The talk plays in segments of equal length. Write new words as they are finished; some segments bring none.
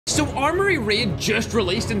So Armory Raid just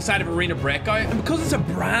released inside of Arena Breakout, and because it's a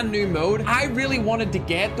brand new mode, I really wanted to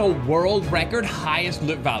get the world record highest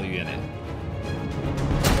loot value in it.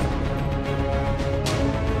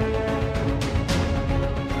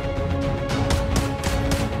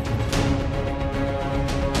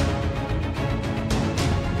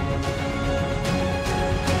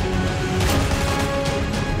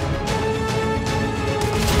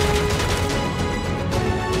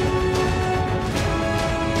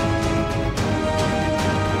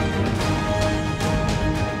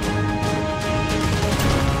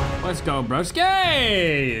 Let's go,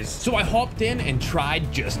 broskis! So I hopped in and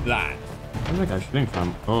tried just that. Where's that guy shooting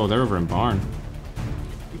from? Oh, they're over in barn.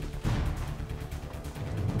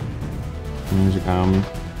 Music coming.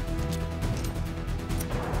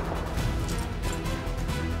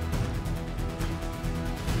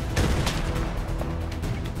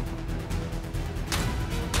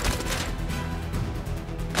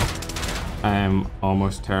 I am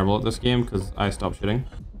almost terrible at this game because I stopped shooting.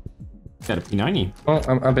 Got a P90. Oh,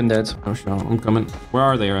 I've been dead. Oh, sure. I'm coming. Where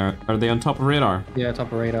are they? Are they on top of radar? Yeah,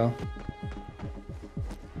 top of radar.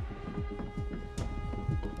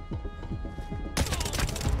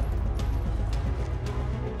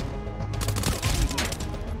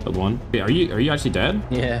 Killed one. Wait, are you actually dead?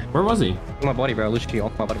 Yeah. Where was he? My body, bro. Literally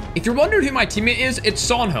off my body. If you're wondering who my teammate is, it's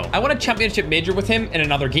Sonho. I won a championship major with him in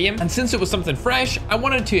another game, and since it was something fresh, I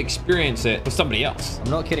wanted to experience it with somebody else. I'm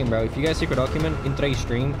not kidding, bro. If you guys secret document in today's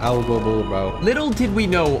stream, I will go bull, bro. Little did we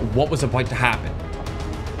know what was about to happen.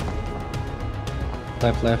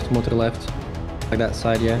 Left, more to the left. Like that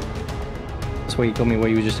side, yeah. That's where you got me, where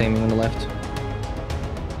you were just aiming on the left.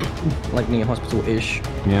 Like near hospital-ish.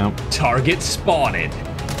 Yeah. Target spotted.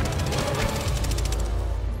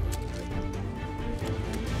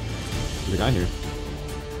 There's a guy here.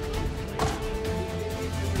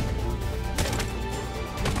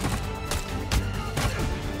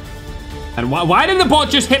 And why did the bot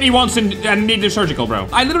just hit me once and need the surgical, bro?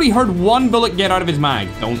 I literally heard one bullet get out of his mag.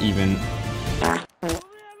 Don't even.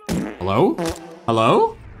 Hello?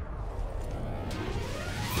 Hello?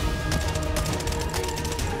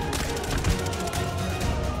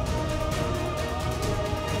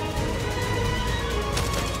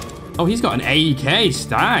 Oh, he's got an AEK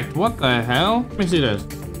stacked. What the hell? Let me see this.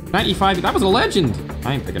 95. That was a legend.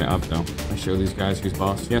 I ain't picking it up, though. I show these guys who's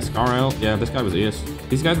boss. Yeah, Scarl. Yeah, this guy was ace.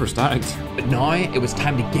 These guys were stacked. But now it was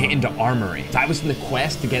time to get into Armory. I was in the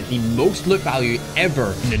quest to get the most loot value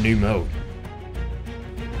ever in the new mode.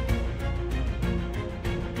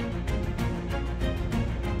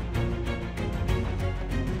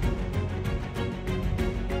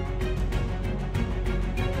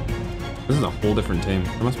 This is a whole different team.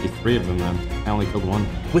 There must be 3 of them then. I only killed 1.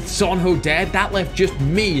 With Sonho dead, that left just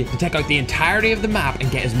me to take out the entirety of the map and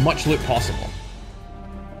get as much loot possible.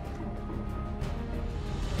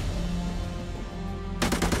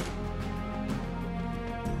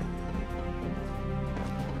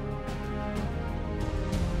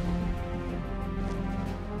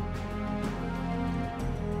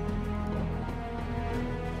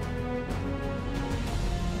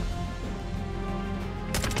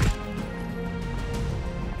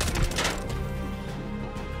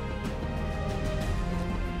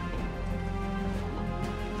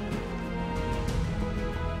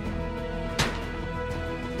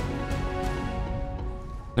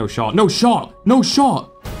 No shot. No shot. No shot.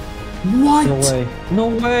 What? No way. No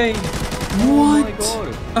way. What? Oh my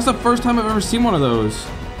god. That's the first time I've ever seen one of those.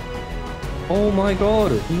 Oh my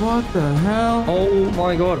god. What the hell? Oh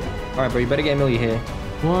my god. Alright, bro. You better get Amelia here.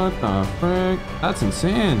 What the frick? That's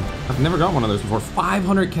insane. I've never got one of those before.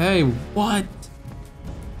 500k. What?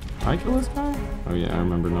 Did I kill this guy? Oh yeah, I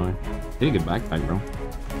remember now. He had a good backpack, bro.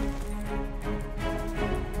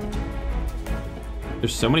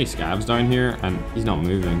 There's so many scavs down here, and he's not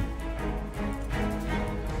moving.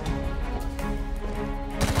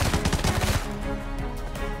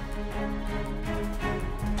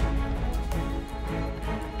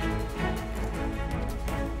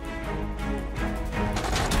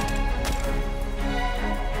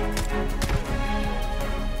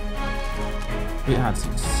 He had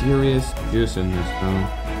some serious juice in this, bro.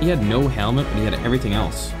 He had no helmet, but he had everything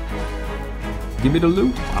else. Give me the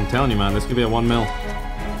loot. I'm telling you, man, this could be a 1 mil.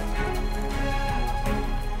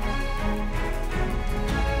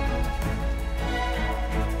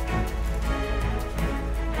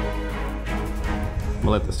 I'm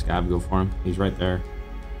gonna let the scav go for him. He's right there.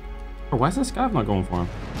 Oh, why is the scav not going for him?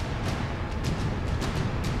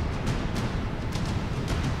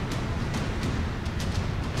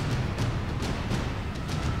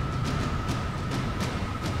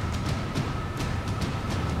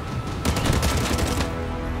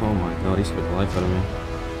 Oh my god, he scared the life out of me.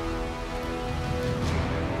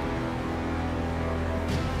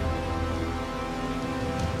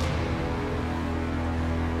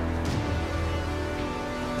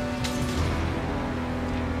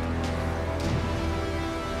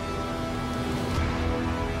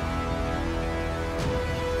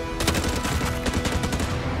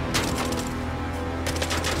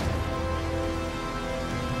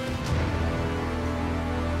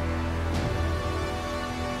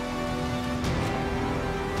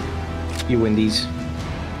 You win these.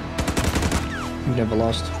 You've never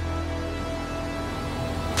lost.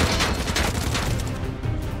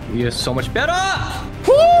 You're so much better!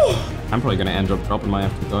 Woo! I'm probably gonna end up dropping my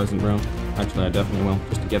F2000, bro. Actually, I definitely will,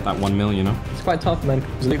 just to get that 1 mil, you know? It's quite tough, man.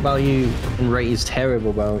 Because loot value and rate is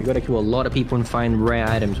terrible, bro. You gotta kill a lot of people and find rare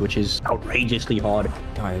items, which is outrageously hard.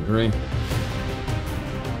 I agree.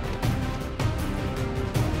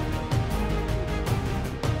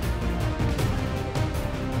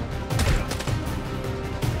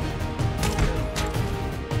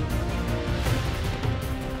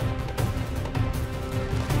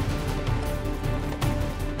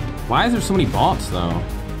 Why is there so many bots, though?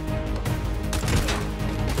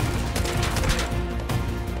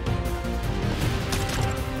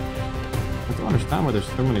 I don't understand why there's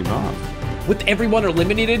so many bots. With everyone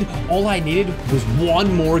eliminated, all I needed was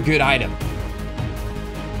one more good item.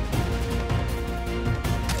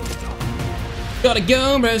 Gotta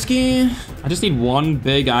go, broski. I just need one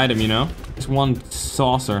big item, you know? Just one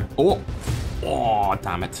saucer. Oh, oh,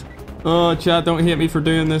 damn it. Oh, chat, don't hate me for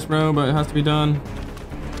doing this, bro, but it has to be done.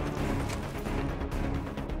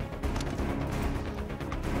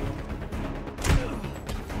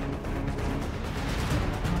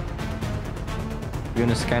 You're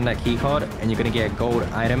gonna scan that key card and you're gonna get a gold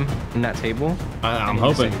item in that table. I'm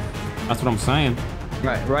hoping. That's what I'm saying.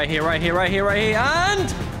 Right here,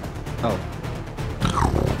 and... Oh.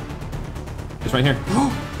 It's right here.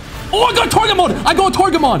 Oh, I got a target mod! I got a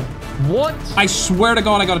target mod! What? I swear to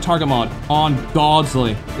God, I got a target mod. On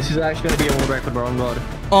Godsley. This is actually gonna be a world record, bro. On God.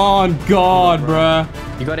 On God,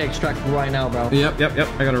 bruh. You gotta extract right now, bro. Yep.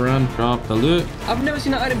 I gotta run. Drop the loot. I've never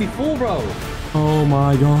seen that item before, bro. Oh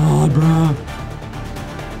my God, bruh.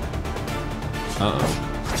 Uh-oh.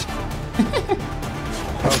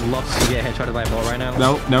 I would love to get headshotted by a ball right now.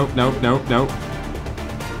 Nope.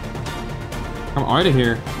 I'm out of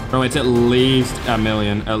here. Bro, it's at least a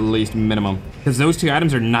million, at least minimum. Because those two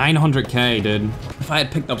items are 900k, dude. If I had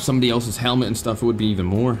picked up somebody else's helmet and stuff, it would be even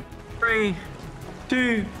more. 3,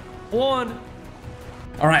 2, 1.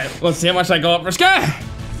 All right, let's see how much I got for Sky.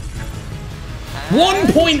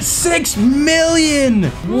 1.6 million.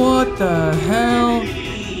 What the hell?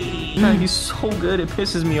 Man, he's so good. It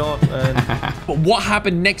pisses me off, man. But what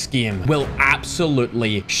happened next game will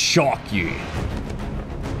absolutely shock you.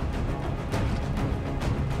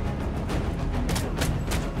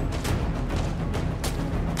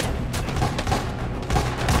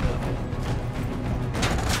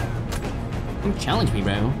 Don't challenge me,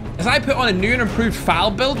 bro. As I put on a new and improved file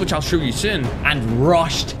build, which I'll show you soon, and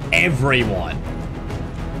rushed everyone.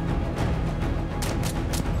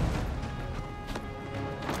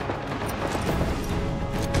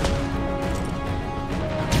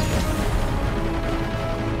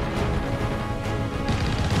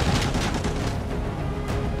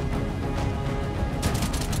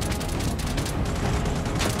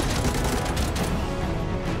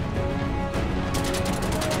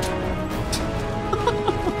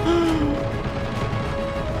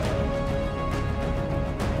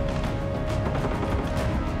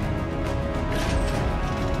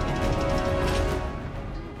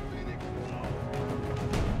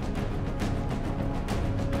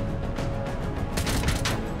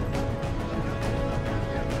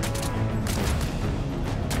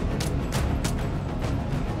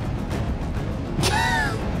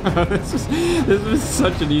 This was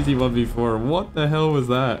such an easy one before. What the hell was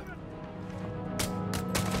that?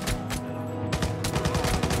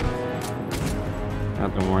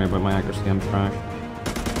 God, don't worry about my accuracy. I'm trash.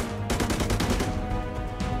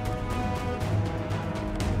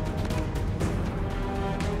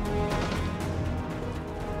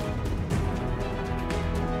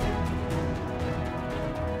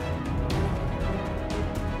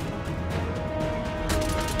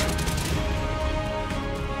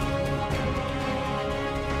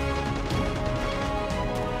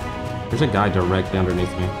 There's a guy directly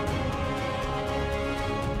underneath me.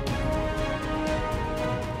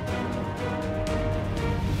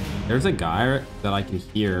 There's a guy that I can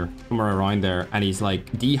hear somewhere around there, and he's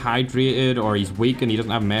like dehydrated or he's weak and he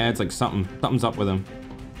doesn't have meds. Like something's up with him.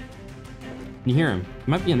 Can you hear him?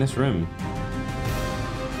 He might be in this room.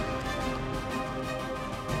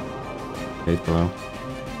 base below.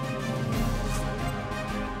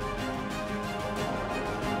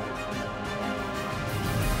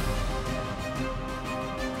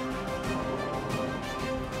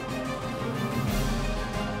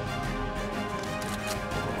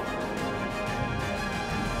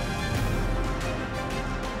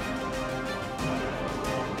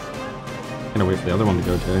 Gonna wait for the other one to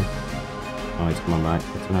go too. Oh, he's coming back.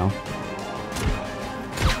 Good to know.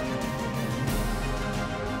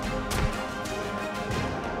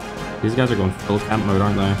 These guys are going full camp mode,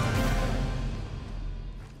 aren't they?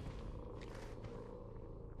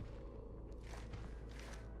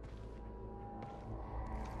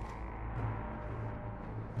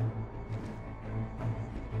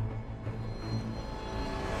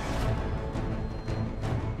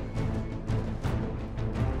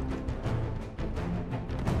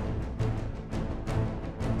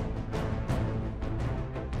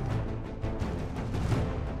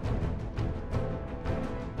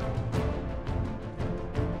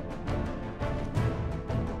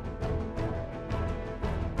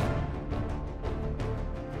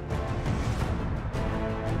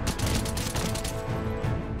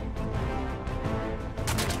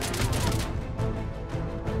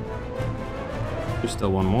 There's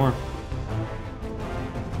still one more.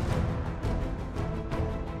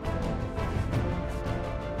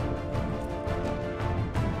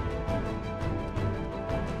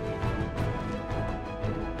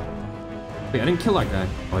 Wait, I didn't kill that guy.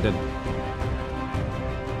 Oh, I did.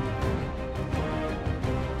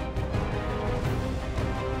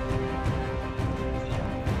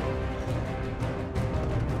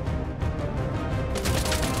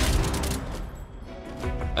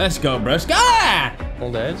 Let's go, Brusk. Ah!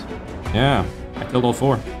 All dead? Yeah, I killed all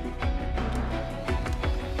 4.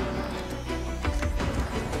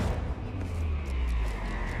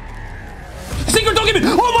 Secret document!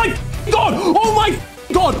 Oh my god! Oh my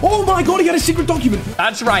god! Oh my god, he got a secret document!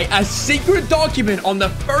 That's right, a secret document on the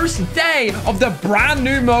first day of the brand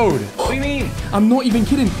new mode. What do you mean? I'm not even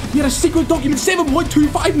kidding. He had a secret document,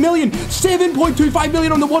 7.25 million! 7.25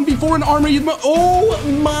 million on the 1v4 in Armory. Oh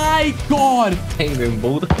my god! Ain't even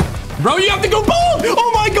bold. Bro, you have to go bold!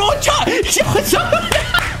 Oh my god, chat!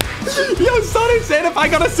 Yo, Sonic said if I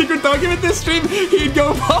got a secret document this stream, he'd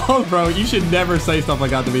go bold. Bro, you should never say stuff like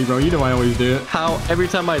that to me, bro. You know I always do it. How every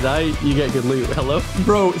time I die, you get good loot. Hello?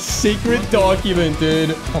 Bro, secret document,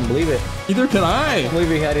 dude. I can't believe it. Either can I I. can't believe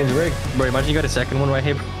he had his rig. Bro, imagine you got a second one right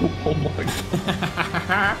here. Oh my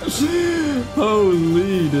god.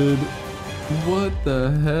 Holy, dude. What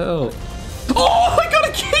the hell? Oh, I got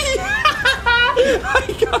a key!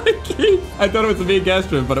 I got a key! I thought it was a big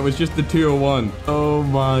Gastrin, but it was just the 201. Oh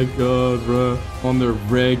my god, bro. On their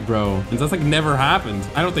rig, bro. And that's like never happened.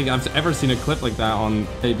 I don't think I've ever seen a clip like that on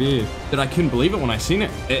AB. Dude, I couldn't believe it when I seen it.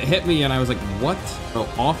 It hit me and I was like, what? Bro,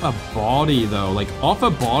 off a body though. Like, off a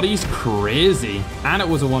body's crazy. And it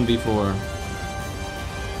was a 1v4.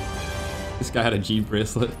 This guy had a G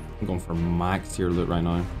bracelet. I'm going for max tier loot right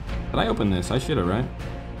now. Did I open this? I should have, right?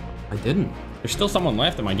 I didn't. There's still someone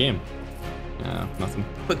left in my game. Yeah, nothing.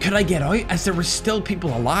 But could I get out as there were still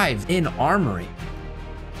people alive in Armory?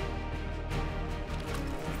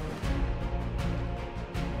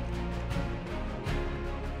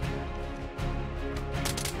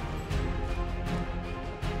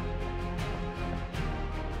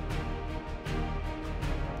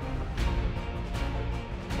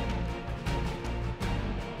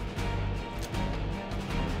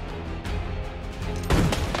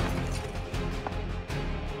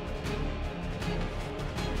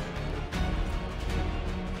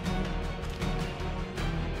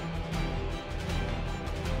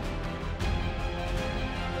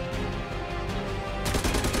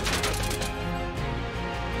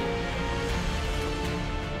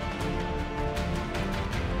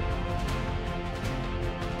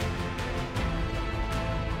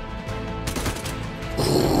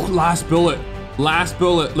 Last bullet. Last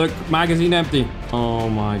bullet. Look, magazine empty. Oh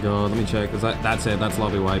my god. Let me check. Cause that's it. That's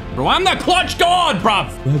lobby wipe. Bro, I'm the clutch god,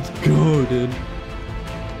 bruv. Let's go, dude.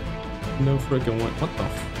 No freaking what? What the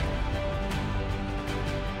f?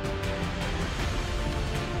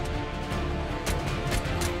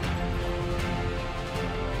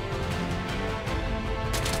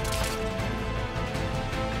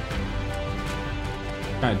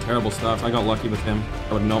 Guy had terrible stuff. I got lucky with him.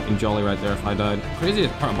 I would not been jolly right there if I died.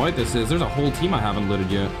 Craziest part about this is there's a whole team I haven't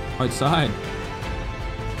looted yet. Outside.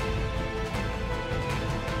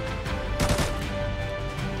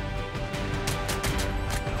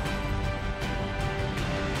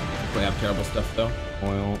 We have terrible stuff though.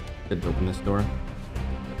 Oil. Did open this door.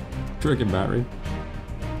 Freaking battery.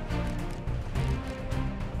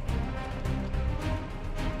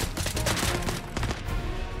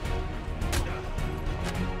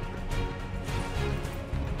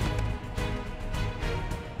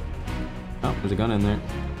 There's a gun in there.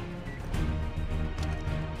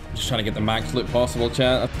 Just trying to get the max loot possible,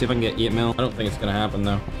 chat. See if I can get 8 mil. I don't think it's gonna happen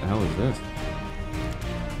though. What the hell is this?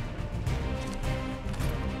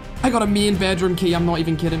 I got a main bedroom key. I'm not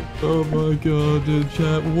even kidding. Oh my god, dude,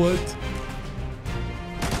 chat. What?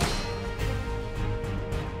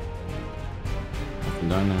 Nothing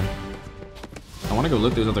down there. I want to go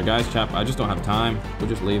loot those other guys, chap. I just don't have time. We'll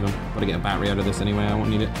just leave them. Gotta get a battery out of this anyway. I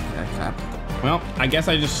won't need it. Yeah, crap. Well, I guess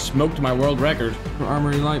I just smoked my world record for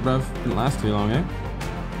Armory Light, bruv. Didn't last too long, eh?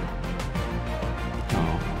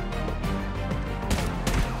 Oh.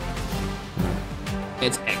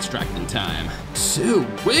 It's extracting time.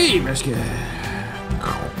 Sweet, biscuit.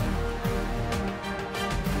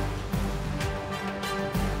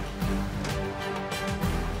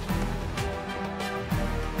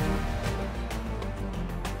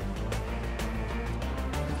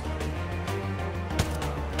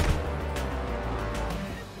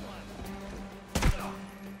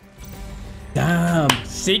 Damn,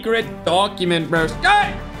 secret document, bro.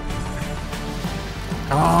 Hey!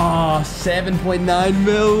 Oh, 7.9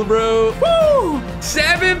 mil, bro. Woo!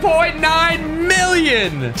 7.9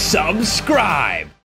 million! Subscribe.